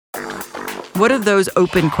What are those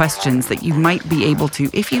open questions that you might be able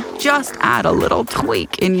to, if you just add a little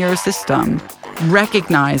tweak in your system,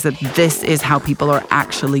 recognize that this is how people are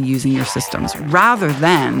actually using your systems, rather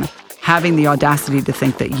than having the audacity to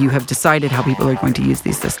think that you have decided how people are going to use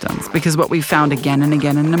these systems. Because what we've found again and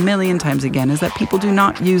again and a million times again is that people do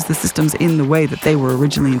not use the systems in the way that they were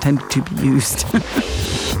originally intended to be used.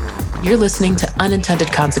 You're listening to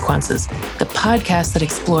Unintended Consequences, the podcast that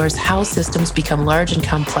explores how systems become large and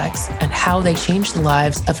complex and how they change the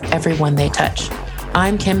lives of everyone they touch.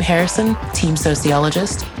 I'm Kim Harrison, team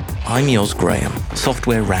sociologist. I'm Yoz Graham,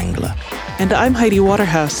 software wrangler. And I'm Heidi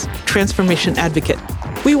Waterhouse, transformation advocate.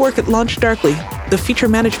 We work at LaunchDarkly, the feature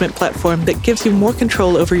management platform that gives you more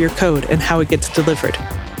control over your code and how it gets delivered.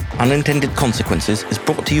 Unintended Consequences is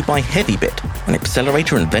brought to you by HeavyBit, an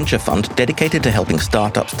accelerator and venture fund dedicated to helping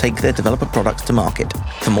startups take their developer products to market.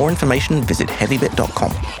 For more information, visit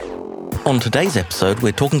heavybit.com. On today's episode,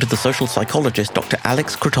 we're talking to the social psychologist Dr.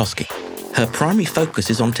 Alex Krotowski. Her primary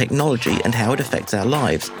focus is on technology and how it affects our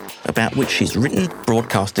lives, about which she's written,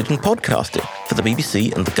 broadcasted, and podcasted for the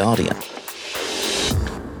BBC and The Guardian.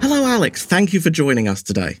 Hello, Alex. Thank you for joining us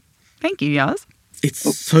today. Thank you, Yoz.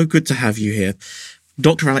 It's so good to have you here.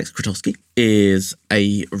 Dr. Alex Krotowski is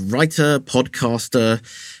a writer, podcaster,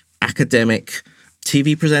 academic,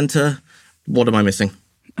 TV presenter. What am I missing?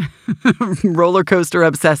 Roller coaster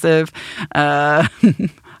obsessive. I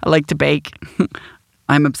like to bake.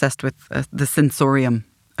 I'm obsessed with the sensorium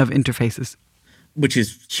of interfaces. Which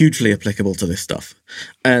is hugely applicable to this stuff.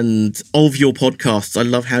 And of your podcasts, I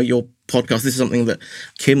love how your podcast, this is something that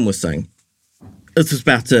Kim was saying, it's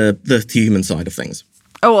about the human side of things.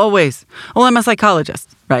 Oh, always. Well, I'm a psychologist,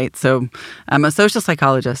 right? So I'm a social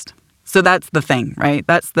psychologist. So that's the thing, right?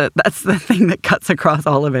 That's the thing that cuts across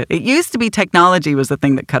all of it. It used to be technology was the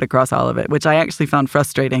thing that cut across all of it, which I actually found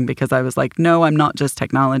frustrating because I was like, no, I'm not just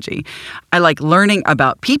technology. I like learning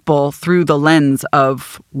about people through the lens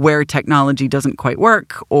of where technology doesn't quite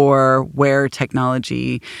work or where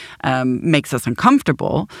technology makes us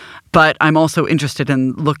uncomfortable. But I'm also interested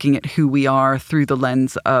in looking at who we are through the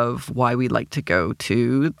lens of why we like to go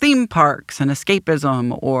to theme parks and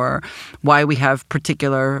escapism, or why we have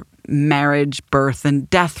particular marriage, birth, and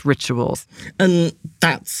death rituals. And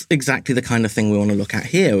that's exactly the kind of thing we want to look at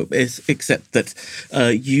here, except that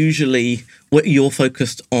usually you're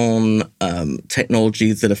focused on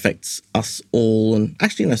technology that affects us all. And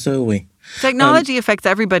actually, no, so are we. Technology affects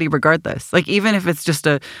everybody regardless. Like, even if it's just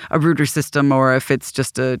a router system or if it's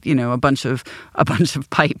just a bunch of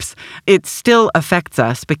pipes, it still affects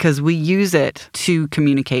us because we use it to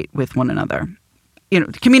communicate with one another.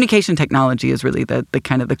 Communication technology is really the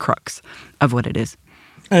kind of the crux of what it is.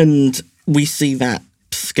 And we see that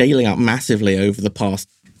scaling up massively over the past,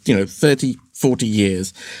 30, 40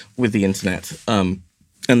 years with the internet and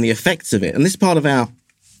the effects of it. And this is part of our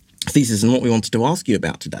thesis and what we wanted to ask you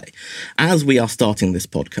about today. As we are starting this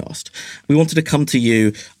podcast, we wanted to come to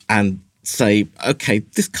you and say, okay,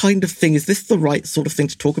 this kind of thing, is this the right sort of thing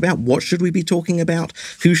to talk about? What should we be talking about?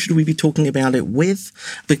 Who should we be talking about it with?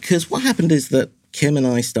 Because what happened is that Kim and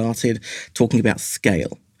I started talking about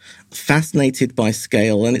scale, fascinated by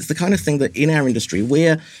scale. And it's the kind of thing that in our industry,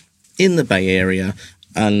 we're in the Bay Area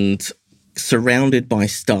and surrounded by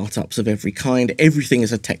startups of every kind. Everything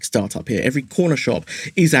is a tech startup here. Every corner shop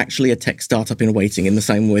is actually a tech startup in waiting, in the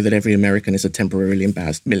same way that every American is a temporarily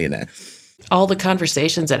embarrassed millionaire. All the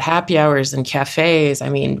conversations at happy hours and cafes,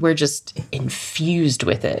 we're just infused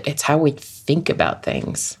with it. It's how we think about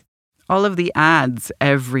things. All of the ads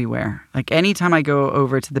everywhere. Like, anytime I go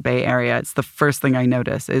over to the Bay Area, it's the first thing I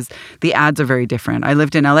notice is the ads are very different. I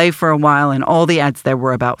lived in LA for a while, and all the ads there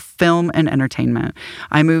were about film and entertainment.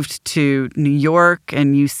 I moved to New York,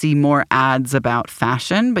 and you see more ads about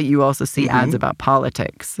fashion, but you also see ads about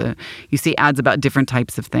politics. You see ads about different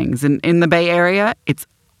types of things. And in the Bay Area, it's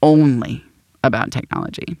only about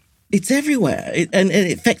technology. It's everywhere, and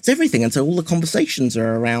it affects everything. And so all the conversations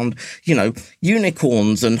are around,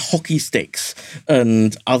 unicorns and hockey sticks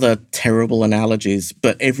and other terrible analogies,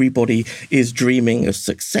 but everybody is dreaming of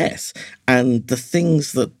success. And the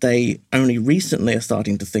things that they only recently are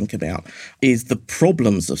starting to think about is the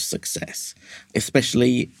problems of success.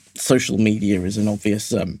 Especially social media is an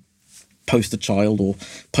obvious poster child or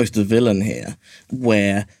poster villain here,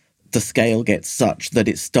 where the scale gets such that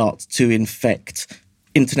it starts to infect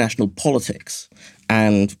international politics.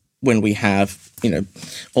 And when we have,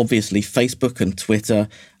 obviously Facebook and Twitter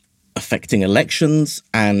affecting elections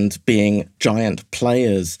and being giant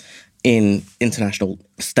players in international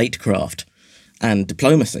statecraft and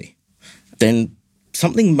diplomacy, then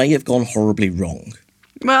something may have gone horribly wrong.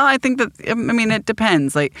 Well, I think that, it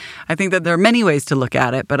depends. Like, I think that there are many ways to look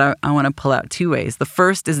at it, but I want to pull out two ways. The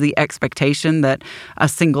first is the expectation that a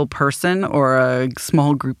single person or a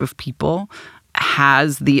small group of people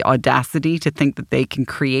has the audacity to think that they can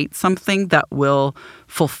create something that will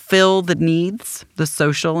fulfill the needs, the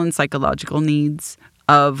social and psychological needs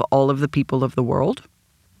of all of the people of the world,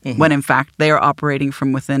 when in fact they are operating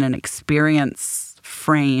from within an experience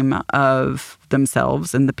frame of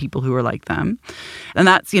themselves and the people who are like them. And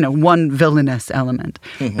that's, one villainous element.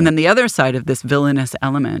 And then the other side of this villainous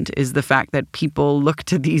element is the fact that people look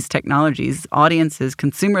to these technologies, audiences,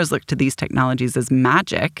 consumers look to these technologies as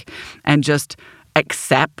magic and just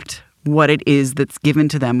accept what it is that's given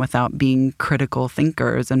to them without being critical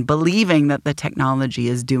thinkers and believing that the technology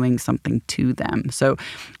is doing something to them. So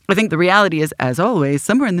I think the reality is, as always,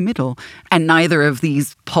 somewhere in the middle. And neither of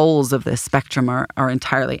these poles of this spectrum are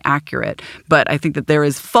entirely accurate. But I think that there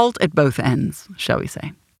is fault at both ends, shall we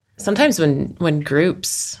say. Sometimes when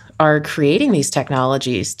groups are creating these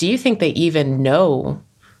technologies, do you think they even know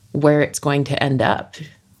where it's going to end up?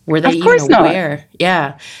 Were they even aware? Not.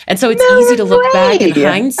 Yeah. And so it's easy to look back in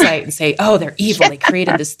hindsight and say, oh, they're evil. They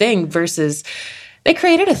created this thing versus they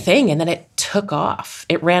created a thing and then it took off.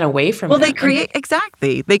 It ran away from them. They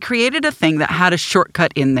created a thing that had a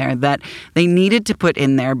shortcut in there that they needed to put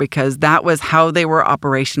in there because that was how they were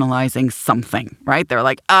operationalizing something, right? They're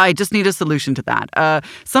like, I just need a solution to that.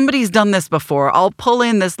 Somebody's done this before. I'll pull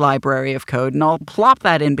in this library of code and I'll plop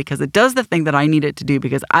that in because it does the thing that I need it to do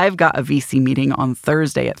because I've got a VC meeting on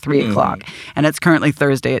Thursday at 3 o'clock and it's currently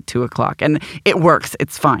Thursday at 2 o'clock and it works.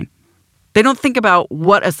 It's fine. They don't think about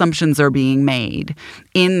what assumptions are being made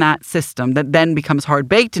in that system that then becomes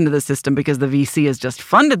hard-baked into the system because the VC has just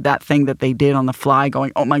funded that thing that they did on the fly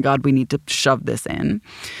going, oh my God, we need to shove this in.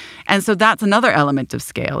 And so that's another element of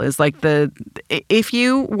scale is like if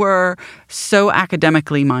you were so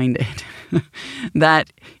academically minded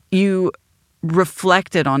that you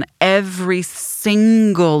reflected on every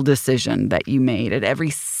single decision that you made at every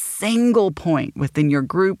single point within your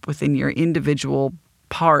group, within your individual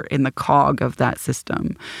part in the cog of that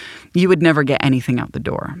system, you would never get anything out the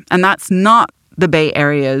door. And that's not the Bay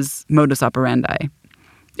Area's modus operandi.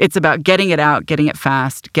 It's about getting it out, getting it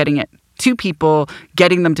fast, getting it to people,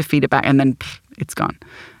 getting them to feed it back, and then it's gone.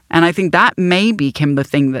 And I think that may become the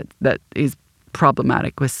thing that is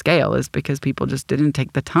problematic with scale is because people just didn't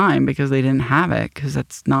take the time because they didn't have it because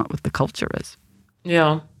that's not what the culture is.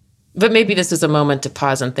 Yeah. But maybe this is a moment to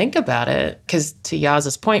pause and think about it, because to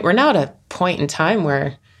Yaz's point, we're now at a point in time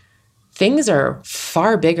where things are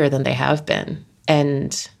far bigger than they have been,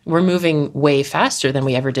 and we're moving way faster than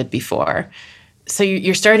we ever did before. So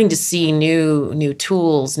you're starting to see new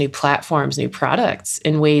tools, new platforms, new products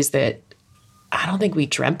in ways that I don't think we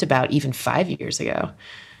dreamt about even 5 years ago.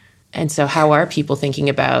 And so how are people thinking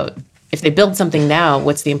about if they build something now,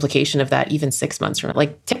 what's the implication of that even 6 months from now?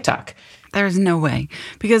 Like TikTok. There's no way,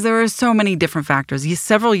 because there are so many different factors.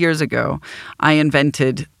 Several years ago, I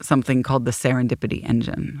invented something called the serendipity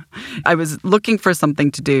engine. I was looking for something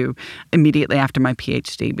to do immediately after my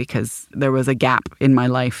PhD because there was a gap in my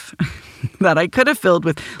life that I could have filled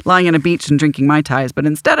with lying on a beach and drinking Mai Tais, but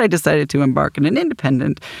instead I decided to embark on an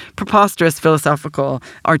independent, preposterous, philosophical,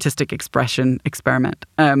 artistic expression experiment.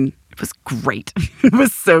 It was great. It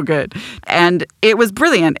was so good. And it was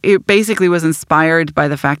brilliant. It basically was inspired by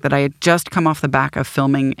the fact that I had just come off the back of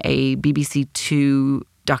filming a BBC Two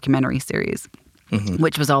documentary series,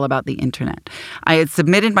 which was all about the internet. I had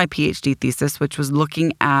submitted my PhD thesis, which was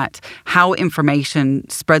looking at how information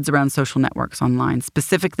spreads around social networks online,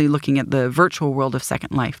 specifically looking at the virtual world of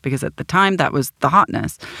Second Life, because at the time that was the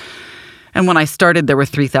hotness. And when I started, there were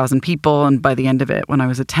 3,000 people. And by the end of it, when I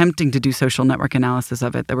was attempting to do social network analysis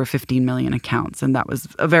of it, there were 15 million accounts. And that was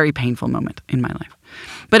a very painful moment in my life.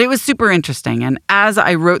 But it was super interesting. And as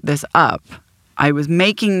I wrote this up, I was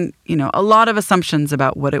making, a lot of assumptions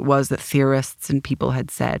about what it was that theorists and people had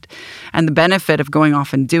said. And the benefit of going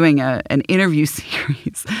off and doing an interview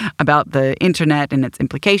series about the internet and its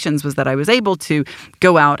implications was that I was able to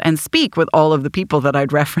go out and speak with all of the people that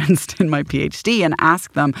I'd referenced in my PhD and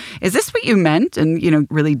ask them, is this what you meant? And,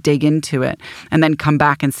 really dig into it. And then come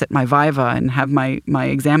back and sit my viva and have my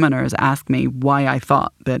examiners ask me why I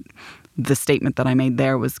thought that the statement that I made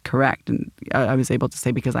there was correct. And I was able to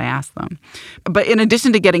say because I asked them. But in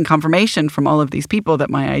addition to getting confirmation from all of these people that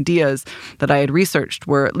my ideas that I had researched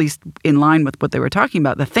were at least in line with what they were talking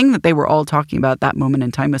about, the thing that they were all talking about at that moment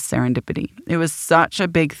in time was serendipity. It was such a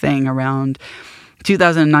big thing around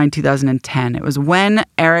 2009, 2010. It was when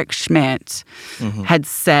Eric Schmidt had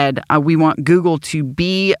said, we want Google to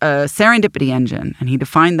be a serendipity engine. And he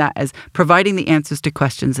defined that as providing the answers to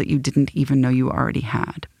questions that you didn't even know you already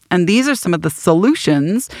had. And these are some of the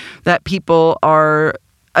solutions that people are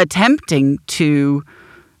attempting to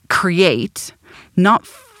create, not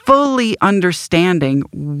fully understanding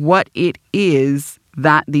what it is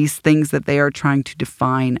that these things that they are trying to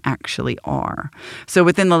define actually are. So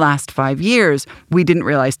within the last 5 years, we didn't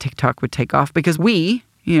realize TikTok would take off because we,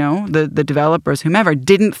 the developers, whomever,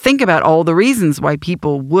 didn't think about all the reasons why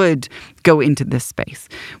people would go into this space.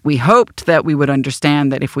 We hoped that we would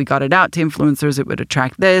understand that if we got it out to influencers, it would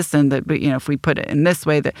attract this, and that, if we put it in this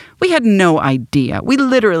way, that we had no idea. We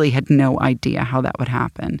literally had no idea how that would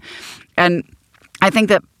happen. And I think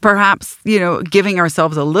that perhaps, giving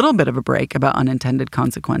ourselves a little bit of a break about unintended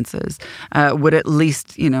consequences would at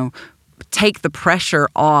least, take the pressure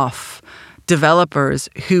off developers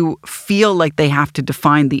who feel like they have to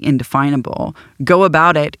define the indefinable, go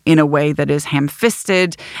about it in a way that is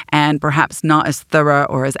ham-fisted and perhaps not as thorough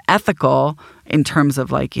or as ethical in terms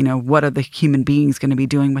of what are the human beings going to be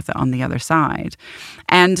doing with it on the other side.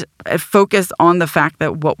 And focus on the fact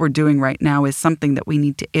that what we're doing right now is something that we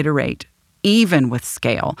need to iterate even with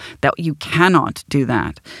scale, that you cannot do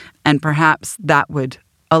that. And perhaps that would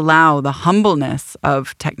allow the humbleness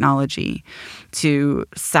of technology to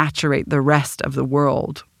saturate the rest of the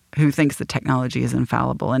world who thinks that technology is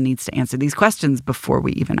infallible and needs to answer these questions before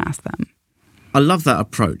we even ask them. I love that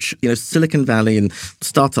approach. Silicon Valley and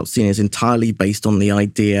startup scene is entirely based on the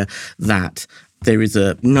idea that there is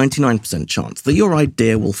a 99% chance that your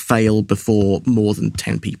idea will fail before more than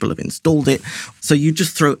 10 people have installed it. So you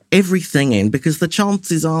just throw everything in because the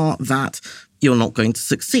chances are that you're not going to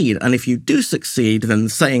succeed. And if you do succeed, then the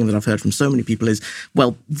saying that I've heard from so many people is,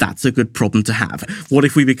 well, that's a good problem to have. What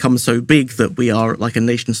if we become so big that we are like a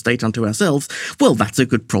nation state unto ourselves? Well, that's a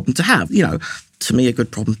good problem to have. To me, a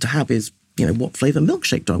good problem to have is, what flavor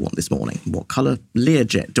milkshake do I want this morning? What color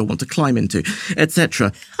Learjet do I want to climb into,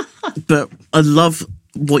 etc. But I love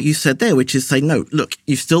what you said there, which is say, no, look,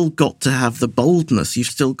 you've still got to have the boldness. You've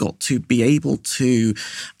still got to be able to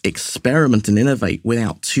experiment and innovate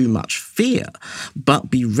without too much fear, but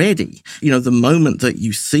be ready. The moment that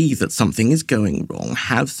you see that something is going wrong,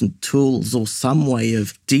 have some tools or some way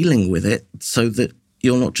of dealing with it so that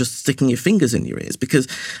you're not just sticking your fingers in your ears, because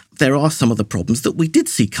there are some of the problems that we did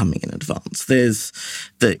see coming in advance. There's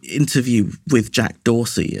the interview with Jack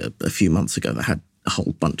Dorsey a few months ago that had a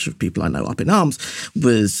whole bunch of people I know up in arms,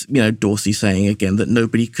 was, Dorsey saying again that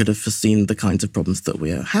nobody could have foreseen the kinds of problems that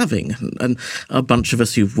we are having. And a bunch of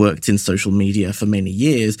us who've worked in social media for many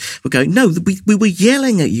years were going, no, we were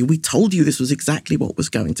yelling at you. We told you this was exactly what was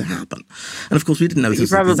going to happen. And of course, we didn't know this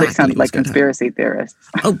was exactly what was going to happen. You probably sound like conspiracy theorists.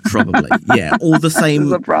 Oh, probably, yeah. All the same this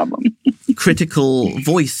is a problem. Critical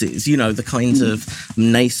voices, the kinds of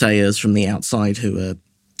naysayers from the outside who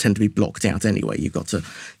tend to be blocked out anyway. You've got to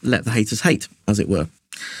let the haters hate, as it were.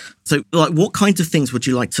 So, what kinds of things would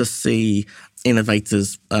you like to see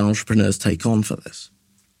innovators and entrepreneurs take on for this?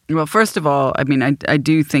 Well, first of all, I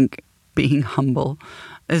do think being humble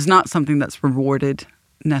is not something that's rewarded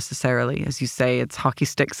necessarily. As you say, it's hockey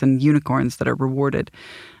sticks and unicorns that are rewarded.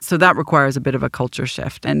 So that requires a bit of a culture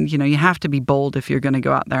shift. And, you have to be bold if you're going to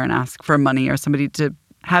go out there and ask for money or somebody to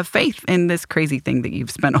have faith in this crazy thing that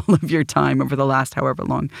you've spent all of your time over the last however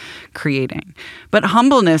long creating. But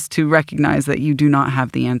humbleness to recognize that you do not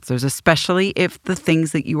have the answers, especially if the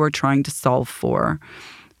things that you are trying to solve for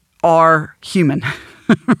are human,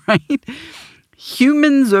 right?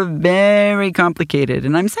 Humans are very complicated.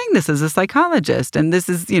 And I'm saying this as a psychologist. And this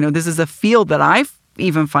is a field that I've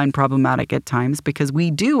even find problematic at times, because we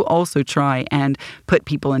do also try and put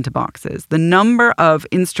people into boxes. The number of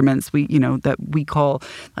instruments that we call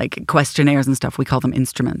like questionnaires and stuff, we call them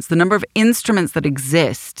instruments. The number of instruments that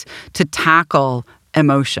exist to tackle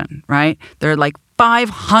emotion, right? There are like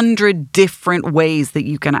 500 different ways that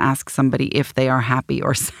you can ask somebody if they are happy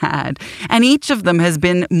or sad. And each of them has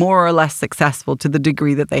been more or less successful to the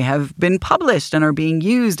degree that they have been published and are being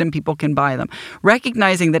used and people can buy them.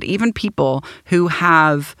 Recognizing that even people who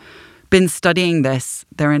have been studying this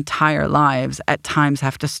their entire lives at times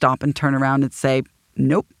have to stop and turn around and say,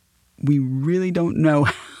 nope, we really don't know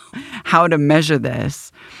how to measure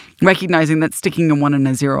this. Recognizing that sticking a 1 and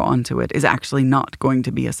a 0 onto it is actually not going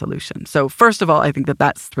to be a solution. So first of all, I think that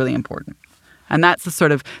that's really important. And that's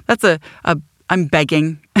I'm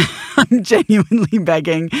begging. I'm genuinely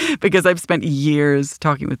begging, because I've spent years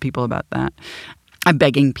talking with people about that. I'm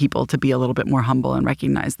begging people to be a little bit more humble and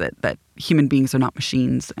recognize that human beings are not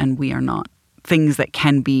machines and we are not things that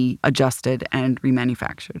can be adjusted and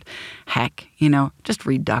remanufactured. Heck, just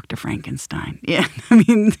read Dr. Frankenstein. Yeah, I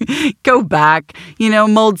mean, go back,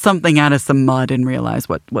 mold something out of some mud and realize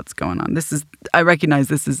what's going on. I recognize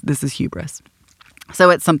this is hubris. So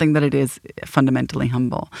it's something that it is fundamentally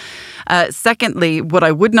humble. Secondly, what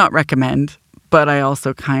I would not recommend, but I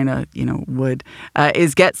also kind of, would,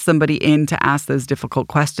 is get somebody in to ask those difficult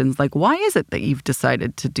questions like, why is it that you've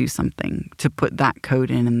decided to do something, to put that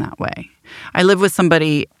code in that way? I live with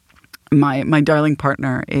somebody, my darling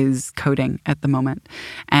partner is coding at the moment,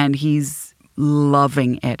 and he's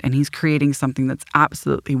loving it, and he's creating something that's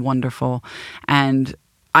absolutely wonderful. And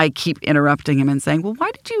I keep interrupting him and saying, well,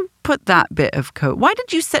 why did you put that bit of code? Why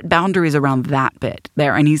did you set boundaries around that bit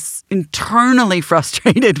there? And he's internally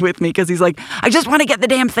frustrated with me because he's like, I just want to get the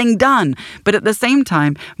damn thing done. But at the same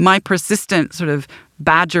time, my persistent sort of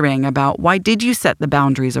badgering about why did you set the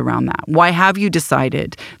boundaries around that? Why have you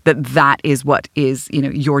decided that that is what is,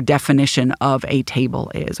 your definition of a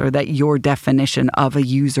table is, or that your definition of a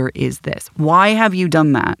user is this? Why have you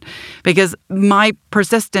done that? Because my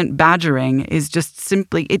persistent badgering is just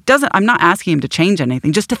simply, I'm not asking him to change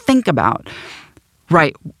anything, just to think about,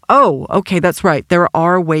 right, oh, okay, that's right. There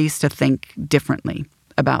are ways to think differently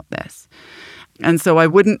about this. And so I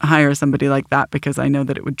wouldn't hire somebody like that because I know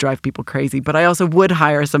that it would drive people crazy. But I also would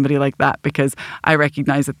hire somebody like that because I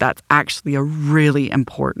recognize that that's actually a really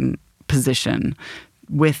important position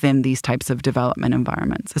within these types of development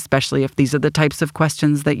environments, especially if these are the types of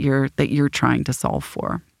questions that you're trying to solve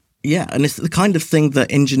for. Yeah, and it's the kind of thing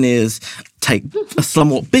that engineers take a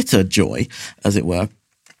somewhat bitter joy, as it were,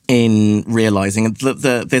 in realizing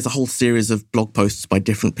that there's a whole series of blog posts by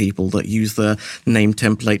different people that use the name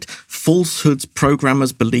template, falsehoods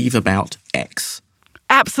programmers believe about X.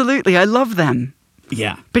 Absolutely. I love them.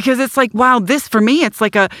 Yeah. Because it's like, wow, this for me, it's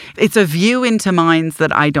a view into minds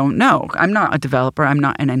that I don't know. I'm not a developer. I'm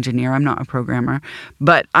not an engineer. I'm not a programmer.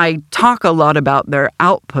 But I talk a lot about their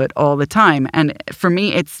output all the time. And for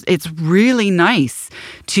me, it's really nice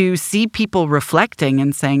to see people reflecting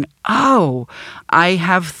and saying, oh, I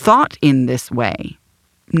have thought in this way.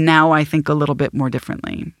 Now I think a little bit more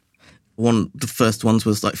differently. One of the first ones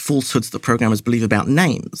was like falsehoods that programmers believe about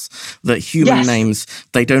names, that human names,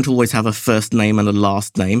 they don't always have a first name and a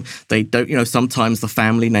last name. They don't, sometimes the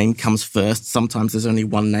family name comes first. Sometimes there's only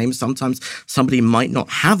one name. Sometimes somebody might not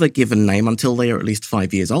have a given name until they are at least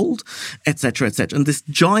 5 years old, et cetera, et cetera. And this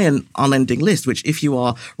giant unending list, which if you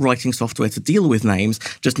are writing software to deal with names,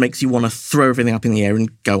 just makes you want to throw everything up in the air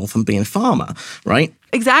and go off and be a farmer, right?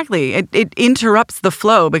 Exactly. It interrupts the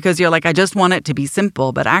flow because you're like, I just want it to be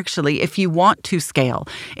simple. But actually, if you want to scale,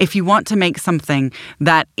 if you want to make something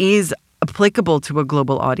that is applicable to a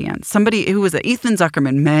global audience, somebody who was Ethan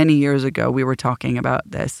Zuckerman many years ago, we were talking about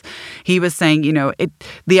this. He was saying,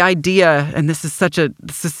 the idea, and this is such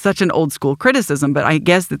an old school criticism, but I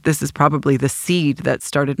guess that this is probably the seed that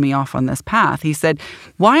started me off on this path. He said,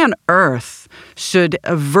 why on earth should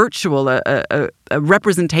a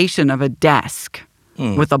representation of a desk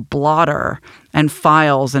with a blotter and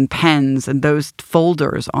files and pens and those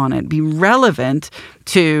folders on it be relevant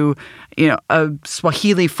to, a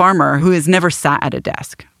Swahili farmer who has never sat at a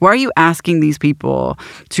desk? Why are you asking these people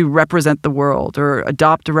to represent the world or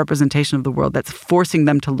adopt a representation of the world that's forcing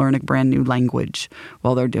them to learn a brand new language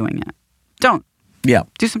while they're doing it? Don't. Yeah.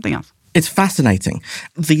 Do something else. It's fascinating.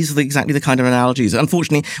 These are exactly the kind of analogies.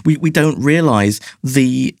 Unfortunately, we don't realize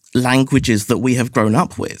the languages that we have grown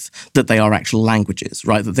up with, that they are actual languages,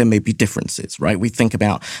 right? That there may be differences, right? We think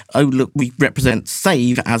about, oh, look, we represent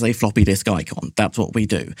save as a floppy disk icon. That's what we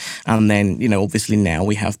do. And then, obviously now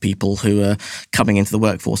we have people who are coming into the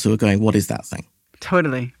workforce who are going, what is that thing?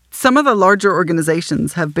 Totally. Some of the larger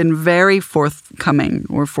organizations have been very forthcoming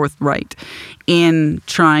or forthright in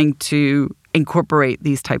trying to incorporate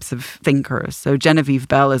these types of thinkers. So Genevieve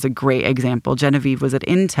Bell is a great example. Genevieve was at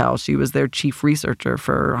Intel. She was their chief researcher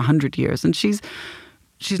for 100 years. And she's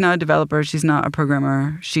not a developer. She's not a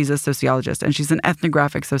programmer. She's a sociologist. And she's an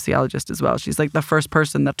ethnographic sociologist as well. She's like the first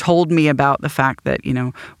person that told me about the fact that,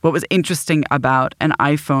 what was interesting about an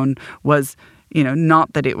iPhone was,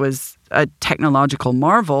 not that it was a technological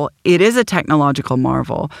marvel. It is a technological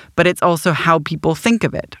marvel, but it's also how people think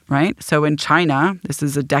of it, right? So in China, this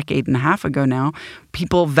is a decade and a half ago now,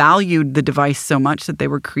 people valued the device so much that they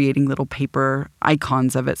were creating little paper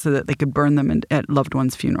icons of it so that they could burn them at loved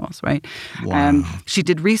ones' funerals, right? Wow. She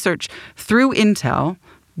did research through Intel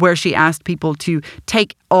where she asked people to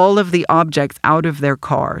take all of the objects out of their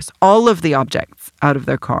cars,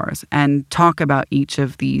 and talk about each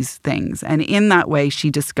of these things. And in that way, she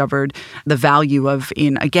discovered the value of,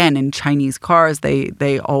 in Chinese cars,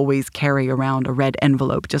 they always carry around a red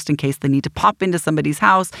envelope just in case they need to pop into somebody's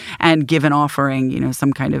house and give an offering,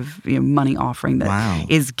 some kind of money offering that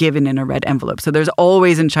is given in a red envelope. So there's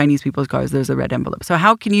always in Chinese people's cars, there's a red envelope. So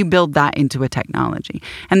how can you build that into a technology?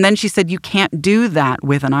 And then she said, you can't do that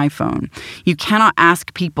with an iPhone. You cannot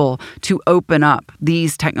ask people to open up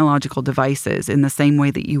these technological devices in the same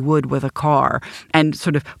way that you would with a car and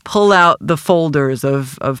sort of pull out the folders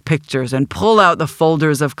of pictures and pull out the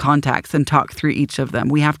folders of contacts and talk through each of them.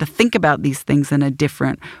 We have to think about these things in a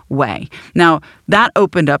different way. Now, that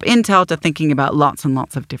opened up Intel to thinking about lots and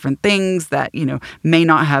lots of different things that, may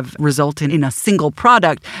not have resulted in a single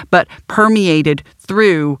product, but permeated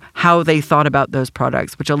through how they thought about those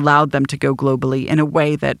products, which allowed them to go globally in a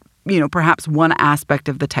way that perhaps one aspect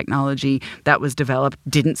of the technology that was developed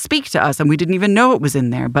didn't speak to us and we didn't even know it was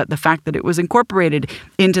in there. But the fact that it was incorporated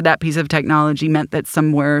into that piece of technology meant that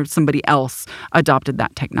somebody else adopted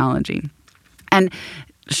that technology. And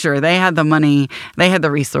sure, they had the money, they had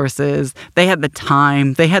the resources, they had the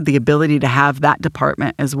time, they had the ability to have that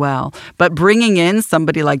department as well. But bringing in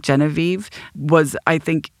somebody like Genevieve was, I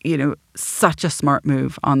think, such a smart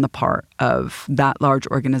move on the part of that large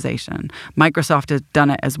organization. Microsoft has done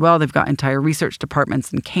it as well. They've got entire research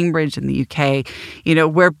departments in Cambridge in the UK,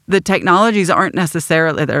 where the technologies aren't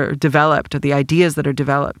necessarily that are developed, or the ideas that are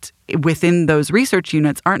developed within those research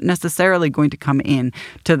units aren't necessarily going to come in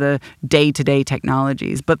to the day-to-day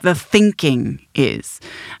technologies, but the thinking is.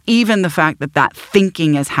 Even the fact that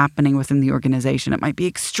thinking is happening within the organization, it might be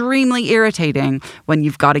extremely irritating when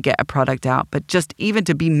you've got to get a product out, but just even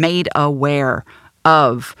to be made aware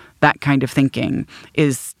of that kind of thinking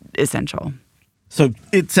is essential. So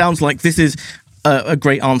it sounds like this is a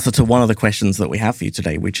great answer to one of the questions that we have for you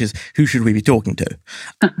today, which is, who should we be talking to?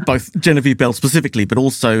 Both Genevieve Bell specifically, but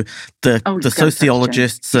also the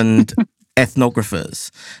sociologists and ethnographers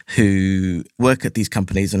who work at these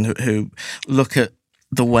companies and who look at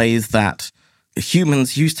the ways that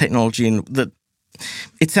humans use technology, and that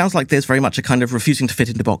it sounds like there's very much a kind of refusing to fit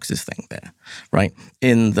into boxes thing there, right?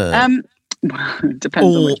 In the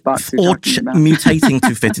depends on which box you're talking about. Mutating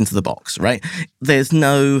to fit into the box, right? There's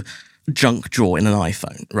no junk drawer in an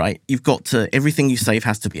iPhone, right? You've got to, everything you save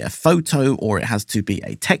has to be a photo, or it has to be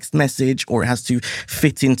a text message, or it has to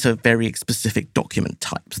fit into very specific document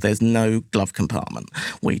types. There's no glove compartment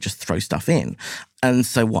where you just throw stuff in. And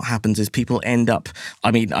so what happens is people end up,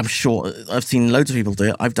 I'm sure I've seen loads of people do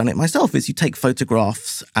it. I've done it myself, is you take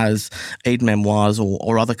photographs as aid memoirs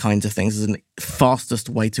or other kinds of things as the fastest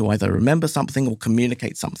way to either remember something or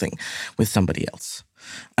communicate something with somebody else.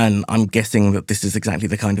 And I'm guessing that this is exactly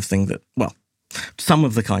the kind of thing that, some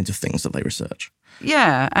of the kinds of things that they research.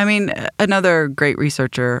 Yeah. Another great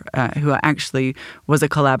researcher who actually was a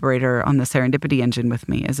collaborator on the Serendipity engine with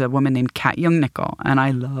me is a woman named Kat Young-Nickel. And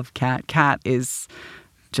I love Kat. Kat is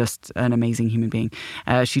just an amazing human being.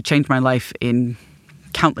 She changed my life in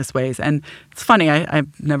countless ways. And it's funny,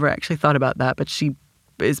 I've never actually thought about that, but she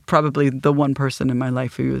is probably the one person in my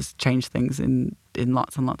life who has changed things in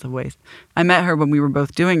lots and lots of ways. I met her when we were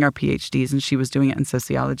both doing our PhDs, and she was doing it in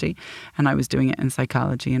sociology and I was doing it in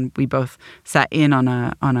psychology, and we both sat in on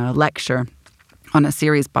a lecture on a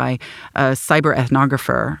series by a cyber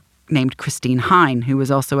ethnographer named Christine Hine, who was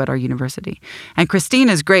also at our university. And Christine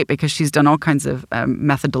is great because she's done all kinds of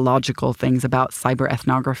methodological things about cyber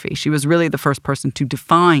ethnography. She was really the first person to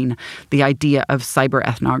define the idea of cyber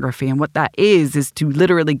ethnography. And what that is to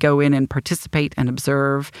literally go in and participate and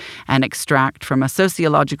observe and extract from a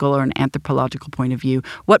sociological or an anthropological point of view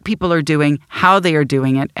what people are doing, how they are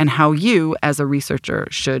doing it, and how you as a researcher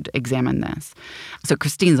should examine this. So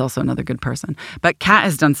Christine's also another good person. But Kat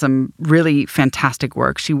has done some really fantastic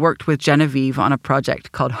work. She worked with Genevieve on a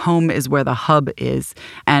project called Home is Where the Hub Is.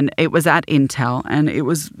 And it was at Intel. And it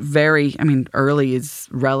was very, early is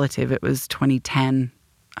relative. It was 2010,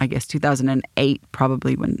 I guess 2008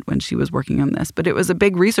 probably when she was working on this. But it was a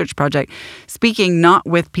big research project, speaking not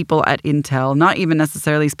with people at Intel, not even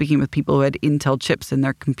necessarily speaking with people who had Intel chips in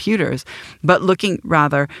their computers, but looking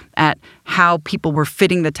rather at how people were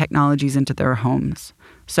fitting the technologies into their homes.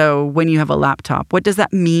 So when you have a laptop, what does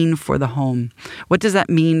that mean for the home? What does that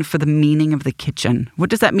mean for the meaning of the kitchen? What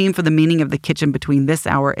does that mean for the meaning of the kitchen between this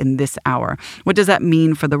hour and this hour? What does that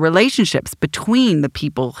mean for the relationships between the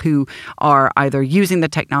people who are either using the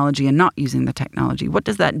technology and not using the technology? What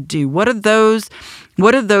does that do? What are those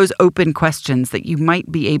open questions that you might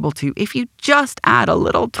be able to, if you just add a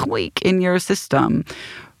little tweak in your system,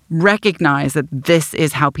 recognize that this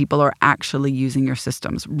is how people are actually using your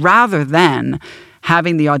systems, rather than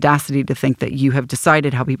having the audacity to think that you have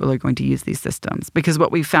decided how people are going to use these systems. Because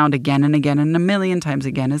what we've found again and again and a million times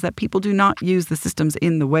again is that people do not use the systems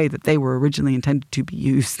in the way that they were originally intended to be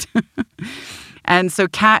used. And so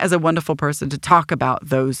Kat is a wonderful person to talk about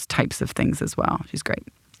those types of things as well. She's great.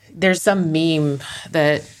 There's some meme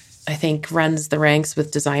that I think runs the ranks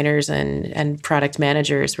with designers and product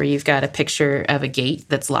managers where you've got a picture of a gate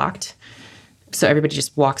that's locked. So everybody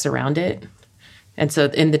just walks around it. And so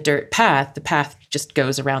in the dirt path, the path just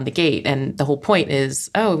goes around the gate. And the whole point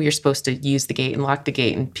is, oh, you're supposed to use the gate and lock the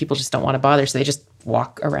gate. And people just don't want to bother. So they just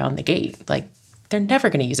walk around the gate. Like, they're never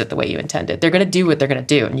going to use it the way you intended. They're going to do what they're going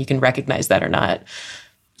to do. And you can recognize that or not.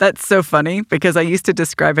 That's so funny because I used to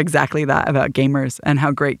describe exactly that about gamers and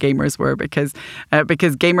how great gamers were because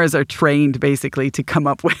gamers are trained basically to come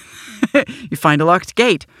up with, you find a locked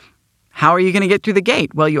gate. How are you going to get through the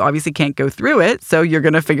gate? Well, you obviously can't go through it. So you're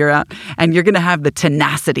going to figure out, and you're going to have the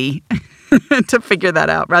tenacity to figure that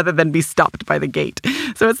out rather than be stopped by the gate.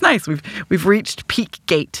 So it's nice. We've reached peak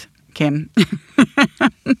gate, Kim.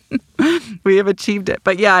 We have achieved it.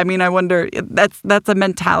 But yeah, I mean, I wonder, that's a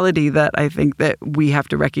mentality that I think that we have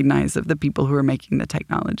to recognize of the people who are making the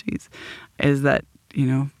technologies, is that, you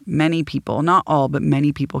know, many people, not all, but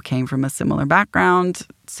many people came from a similar background,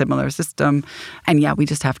 similar system. And yeah, we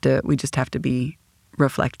just have to be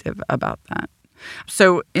reflective about that.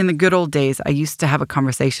 So in the good old days, I used to have a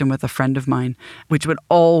conversation with a friend of mine, which would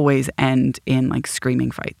always end in like screaming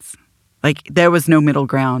fights. Like there was no middle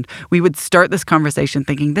ground. We would start this conversation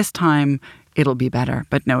thinking this time it'll be better.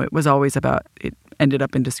 But no, it was always about, it ended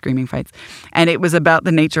up into screaming fights. And it was about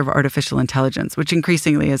the nature of artificial intelligence, which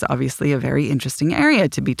increasingly is obviously a very interesting area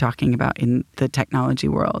to be talking about in the technology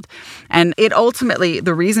world. And it ultimately,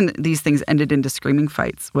 the reason these things ended into screaming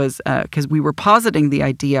fights was because we were positing the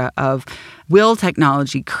idea of, will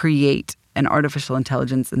technology create an artificial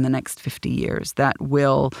intelligence in the next 50 years that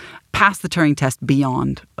will pass the Turing test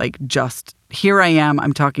beyond like just, here I am,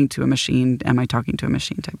 I'm talking to a machine, am I talking to a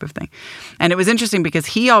machine type of thing. And it was interesting because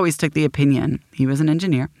he always took the opinion, he was an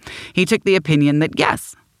engineer, he took the opinion that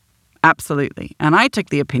yes, absolutely. And I took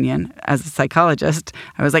the opinion as a psychologist,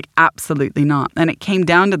 I was like, absolutely not. And it came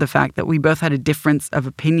down to the fact that we both had a difference of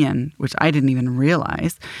opinion, which I didn't even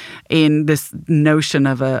realize, in this notion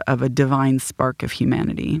of a divine spark of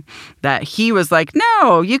humanity. That he was like,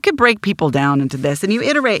 no, you could break people down into this. And you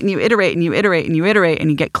iterate and you iterate and you iterate and you iterate and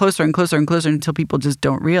you get closer and closer and closer until people just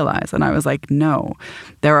don't realize. And I was like, no,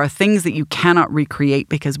 there are things that you cannot recreate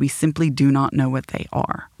because we simply do not know what they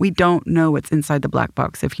are. We don't know what's inside the black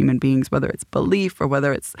box of human beings, whether it's belief or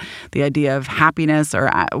whether it's the idea of happiness or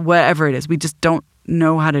whatever it is. We just don't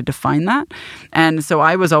know how to define that. And so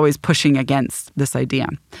I was always pushing against this idea.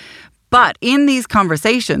 But in these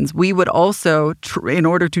conversations, we would also, in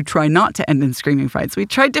order to try not to end in screaming fights, we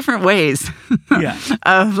tried different ways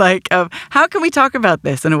of how can we talk about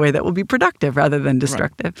this in a way that will be productive rather than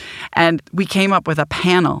destructive. Right. And we came up with a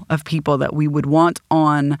panel of people that we would want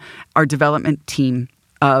on our development team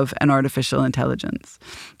of an artificial intelligence.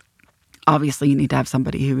 Obviously, you need to have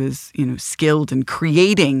somebody who is, skilled in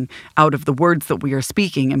creating out of the words that we are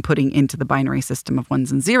speaking and putting into the binary system of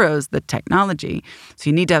ones and zeros, the technology.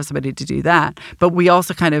 So you need to have somebody to do that. But we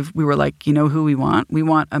also we were like, who we want? We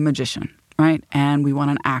want a magician, right? And we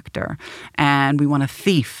want an actor, and we want a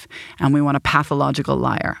thief, and we want a pathological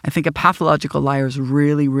liar. I think a pathological liar is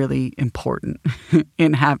really, really important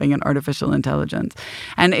in having an artificial intelligence.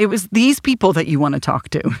 And it was these people that you want to talk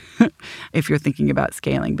to if you're thinking about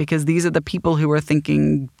scaling, because these are the people who are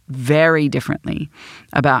thinking very differently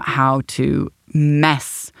about how to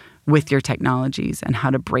mess with your technologies and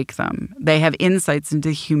how to break them. They have insights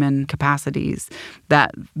into human capacities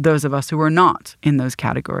that those of us who are not in those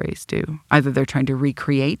categories do. Either they're trying to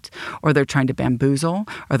recreate, or they're trying to bamboozle,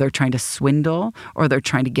 or they're trying to swindle, or they're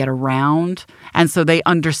trying to get around. And so they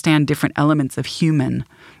understand different elements of human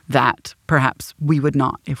that perhaps we would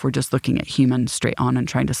not if we're just looking at human straight on and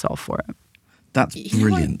trying to solve for it. That's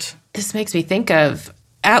brilliant. This makes me think of,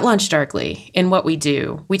 at Launch Darkly, in what we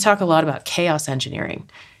do, we talk a lot about chaos engineering.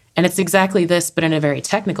 And it's exactly this, but in a very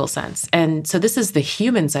technical sense. And so this is the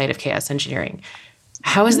human side of chaos engineering.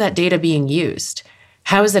 How is that data being used?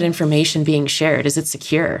 How is that information being shared? Is it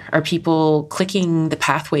secure? Are people clicking the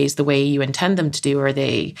pathways the way you intend them to do? Are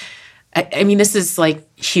they... I mean, this is like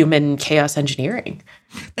human chaos engineering.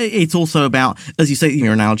 It's also about, as you say in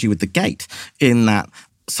your analogy with the gate, in that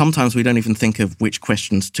sometimes we don't even think of which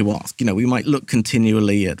questions to ask. We might look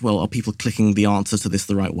continually at, well, are people clicking the answer to this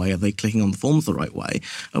the right way? Are they clicking on the forms the right way?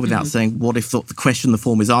 Without saying, what if the question the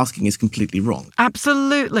form is asking is completely wrong?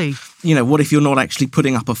 Absolutely. What if you're not actually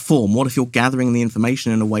putting up a form? What if you're gathering the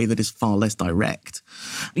information in a way that is far less direct?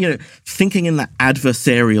 Thinking in that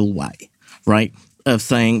adversarial way, right? Of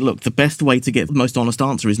saying, look, the best way to get the most honest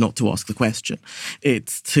answer is not to ask the question.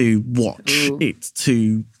 It's to watch. It's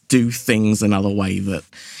to do things another way that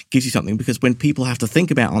gives you something. Because when people have to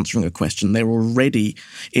think about answering a question, they're already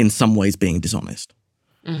in some ways being dishonest.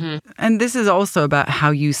 And this is also about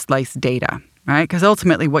how you slice data, right? Because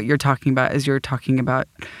ultimately what you're talking about is you're talking about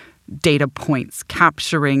data points,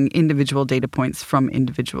 capturing individual data points from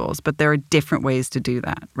individuals. But there are different ways to do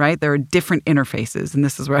that, right? There are different interfaces. And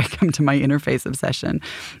this is where I come to my interface obsession.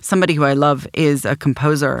 Somebody who I love is a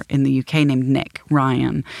composer in the UK named Nick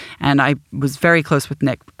Ryan. And I was very close with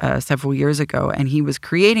Nick several years ago. And he was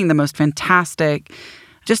creating the most fantastic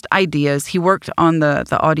just ideas. He worked on the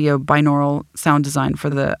audio binaural sound design for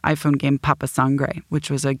the iPhone game Papa Sangre,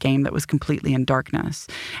 which was a game that was completely in darkness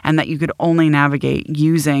and that you could only navigate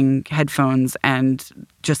using headphones and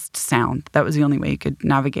just sound. That was the only way you could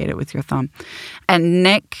navigate it with your thumb. And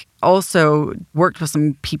Nick also worked with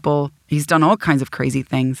some people. He's done all kinds of crazy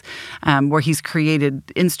things where he's created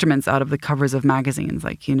instruments out of the covers of magazines,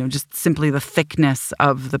 like, just simply the thickness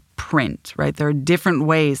of the print, right? There are different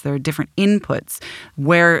ways, there are different inputs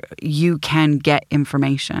where you can get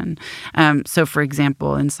information. So, for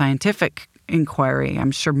example, in scientific inquiry,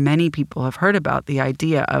 I'm sure many people have heard about the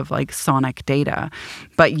idea of like sonic data,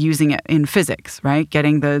 but using it in physics, right?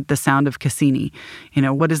 Getting the sound of Cassini.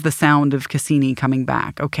 What is the sound of Cassini coming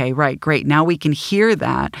back? Okay, right, great. Now we can hear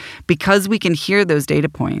that. Because we can hear those data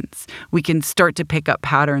points, we can start to pick up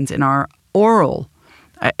patterns in our oral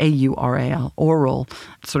AURAL, oral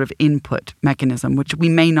sort of input mechanism, which we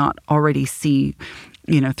may not already see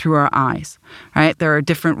through our eyes, right? There are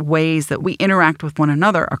different ways that we interact with one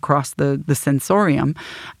another across the sensorium,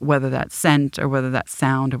 whether that's scent or whether that's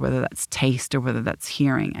sound or whether that's taste or whether that's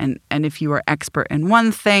hearing. And if you are expert in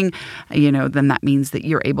one thing, then that means that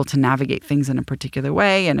you're able to navigate things in a particular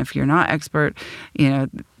way. And if you're not expert,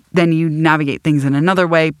 then you navigate things in another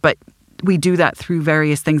way. But we do that through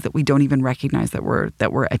various things that we don't even recognize that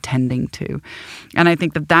we're attending to. And I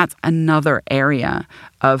think that that's another area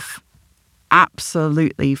of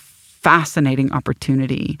absolutely fascinating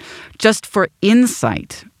opportunity just for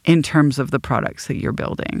insight in terms of the products that you're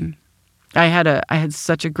building. I had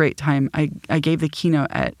such a great time. I gave the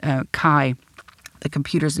keynote at CHI, the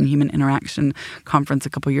Computers and Human Interaction conference a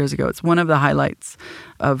couple years ago. It's one of the highlights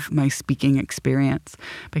of my speaking experience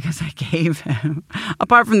because I gave,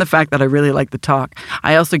 apart from the fact that I really liked the talk,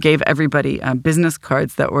 I also gave everybody business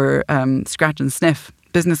cards that were scratch and sniff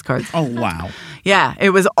business cards. Oh, wow. Yeah, it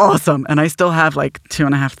was awesome. And I still have like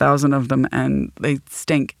 2,500 of them and they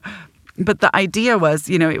stink. But the idea was,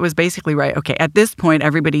 it was basically, right, okay, at this point,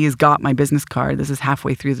 everybody has got my business card. This is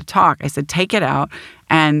halfway through the talk. I said, take it out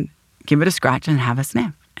and give it a scratch and have a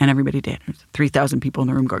sniff. And everybody did. 3,000 people in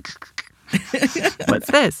the room go,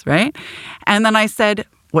 what's this, right? And then I said,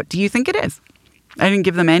 what do you think it is? I didn't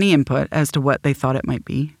give them any input as to what they thought it might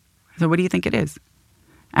be. So what do you think it is?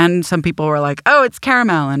 And some people were like, oh, it's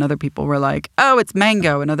caramel. And other people were like, oh, it's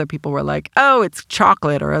mango. And other people were like, oh, it's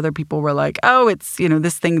chocolate. Or other people were like, oh, it's,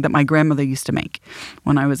 this thing that my grandmother used to make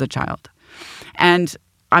when I was a child. And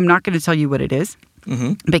I'm not going to tell you what it is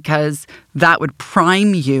because that would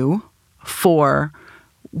prime you for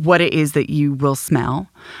what it is that you will smell.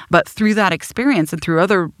 But through that experience and through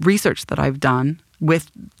other research that I've done with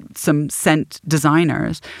some scent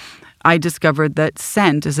designers, I discovered that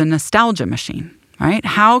scent is a nostalgia machine. Right?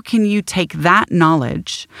 How can you take that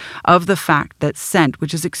knowledge of the fact that scent,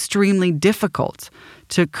 which is extremely difficult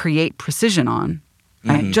to create precision on,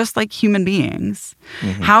 right? Just like human beings,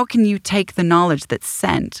 how can you take the knowledge that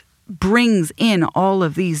scent brings in all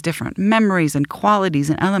of these different memories and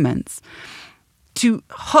qualities and elements to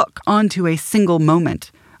hook onto a single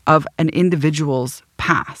moment of an individual's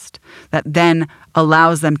past that then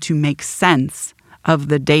allows them to make sense of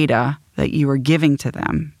the data that you are giving to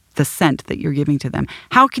them, the scent that you're giving to them?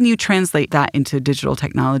 How can you translate that into digital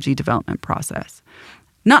technology development process?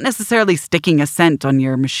 Not necessarily sticking a scent on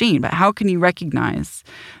your machine, but how can you recognize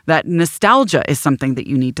that nostalgia is something that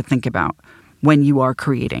you need to think about when you are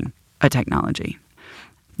creating a technology?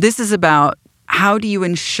 This is about how do you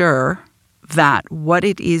ensure that what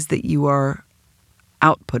it is that you are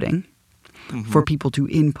outputting for people to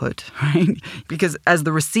input, right? Because as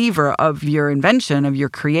the receiver of your invention, of your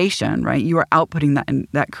creation, right, you are outputting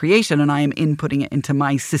that creation and I am inputting it into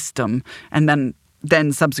my system. And then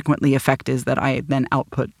then subsequently effect is that I then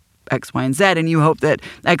output X, Y, and Z, and you hope that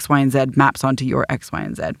X, Y, and Z maps onto your X, Y,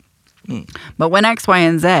 and Z. But when X, Y,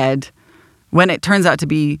 and Z, when it turns out to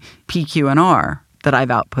be P, Q, and R that I've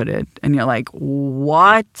outputted, and you're like,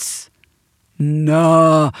 what?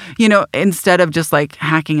 No. Instead of just like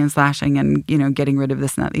hacking and slashing and, getting rid of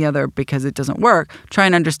this and that and the other because it doesn't work, try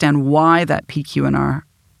and understand why that P, Q, and R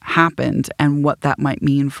happened and what that might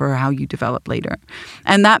mean for how you develop later.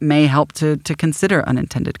 And that may help to consider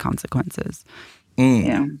unintended consequences.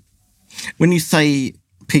 Yeah. When you say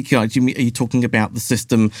PQI, are you talking about the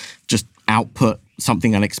system just output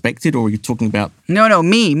something unexpected, or are you talking about... No,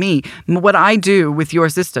 me. What I do with your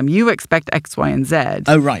system, you expect X, Y, and Z.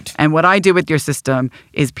 Oh, right. And what I do with your system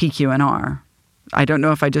is P, Q, and R. I don't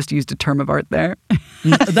know if I just used a term of art there.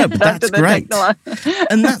 No, but that's great.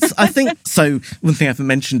 And that's, I think, so one thing I haven't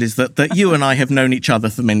mentioned is that you and I have known each other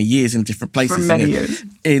for many years in different places. For many years.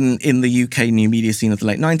 In the UK new media scene of the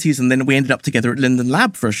late 90s. And then we ended up together at Linden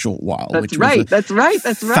Lab for a short while. That's right.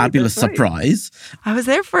 Fabulous surprise. I was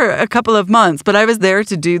there for a couple of months, but I was there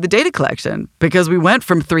to do the data collection because we went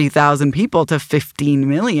from 3,000 people to 15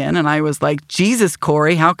 million. And I was like, Jesus,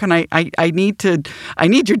 Corey, how can I need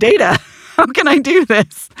your data. How can I do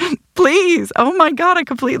this? Please. Oh my God, I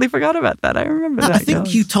completely forgot about that. I remember that. I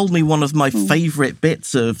think you told me one of my favorite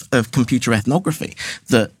bits of computer ethnography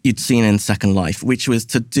that you'd seen in Second Life, which was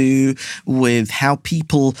to do with how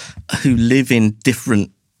people who live in different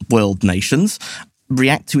world nations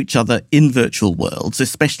react to each other in virtual worlds,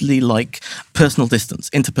 especially like personal distance,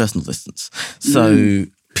 interpersonal distance. So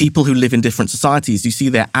people who live in different societies, you see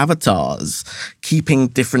their avatars keeping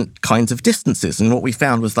different kinds of distances. And what we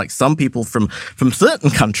found was like some people from certain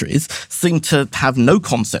countries seem to have no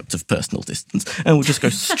concept of personal distance and will just go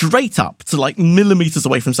straight up to like millimeters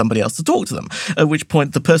away from somebody else to talk to them. At which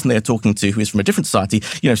point the person they're talking to, who is from a different society,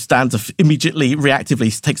 stands immediately,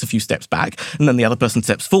 reactively takes a few steps back, and then the other person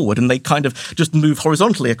steps forward, and they kind of just move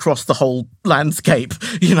horizontally across the whole landscape,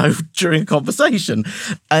 during a conversation.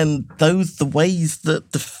 And the ways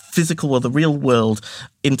that the physical or the real world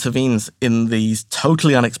intervenes in these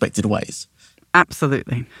totally unexpected ways.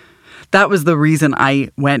 Absolutely. That was the reason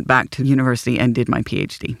I went back to university and did my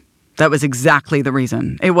PhD. That was exactly the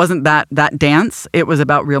reason. It wasn't that dance. It was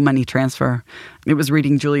about real money transfer. It was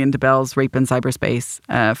reading Julian DeBell's Rape in Cyberspace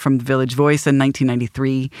from The Village Voice in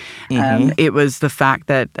 1993. It was the fact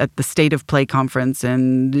that at the State of Play conference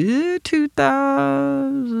in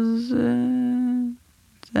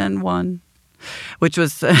 2001, which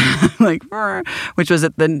was which was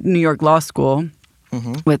at the New York Law School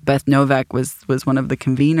with Beth Novak was one of the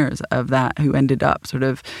conveners of that, who ended up sort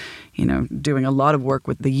of, doing a lot of work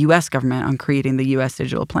with the U.S. government on creating the U.S.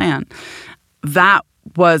 Digital Plan. That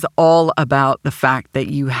was all about the fact that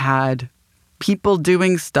you had people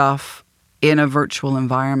doing stuff in a virtual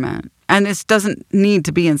environment. And this doesn't need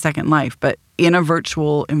to be in Second Life, but in a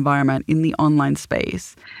virtual environment, in the online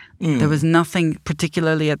space. There was nothing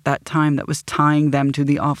particularly at that time that was tying them to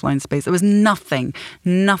the offline space. There was nothing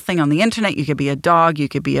on the internet. You could be a dog. You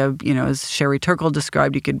could be as Sherry Turkle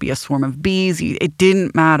described, you could be a swarm of bees. It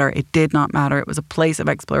didn't matter. It did not matter. It was a place of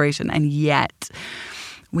exploration. And yet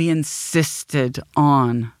we insisted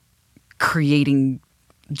on creating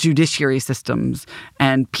judiciary systems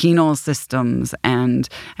and penal systems and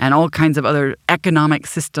all kinds of other economic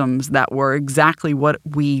systems that were exactly what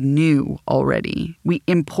we knew already. We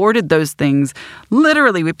imported those things.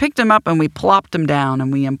 Literally, we picked them up and we plopped them down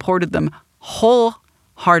and we imported them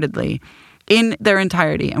wholeheartedly in their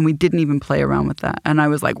entirety, and we didn't even play around with that. And I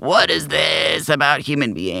was like, what is this about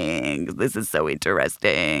human beings? This is so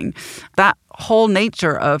interesting. That whole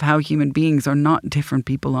nature of how human beings are not different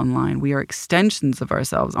people online. We are extensions of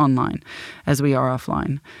ourselves online as we are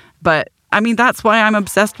offline. But I mean, that's why I'm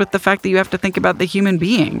obsessed with the fact that you have to think about the human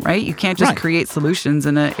being, right? You can't just create solutions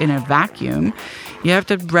in a vacuum. You have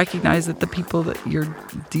to recognize that the people that you're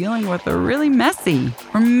dealing with are really messy.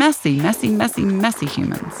 We're messy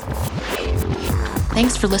humans.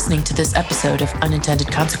 Thanks for listening to this episode of Unintended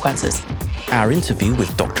Consequences. Our interview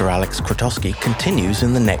with Dr. Alex Krotowski continues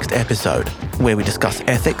in the next episode, where we discuss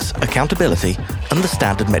ethics, accountability, and the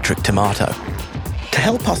standard metric tomato. To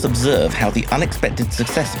help us observe how the unexpected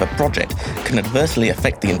success of a project can adversely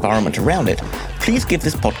affect the environment around it, please give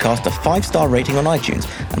this podcast a 5-star rating on iTunes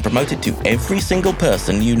and promote it to every single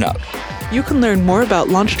person you know. You can learn more about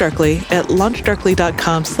LaunchDarkly at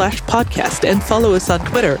launchdarkly.com/podcast and follow us on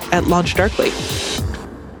Twitter at LaunchDarkly.